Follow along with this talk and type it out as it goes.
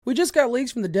We just got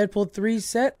leaks from the Deadpool 3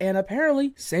 set, and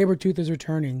apparently Sabertooth is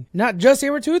returning. Not just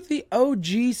Sabertooth, the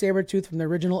OG Sabertooth from the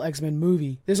original X-Men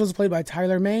movie. This was played by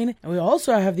Tyler Mane, and we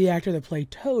also have the actor that played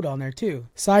Toad on there too.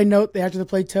 Side note, the actor that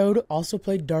played Toad also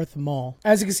played Darth Maul.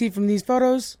 As you can see from these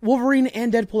photos, Wolverine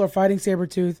and Deadpool are fighting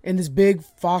Sabertooth in this big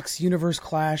Fox universe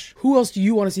clash. Who else do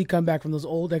you want to see come back from those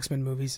old X-Men movies?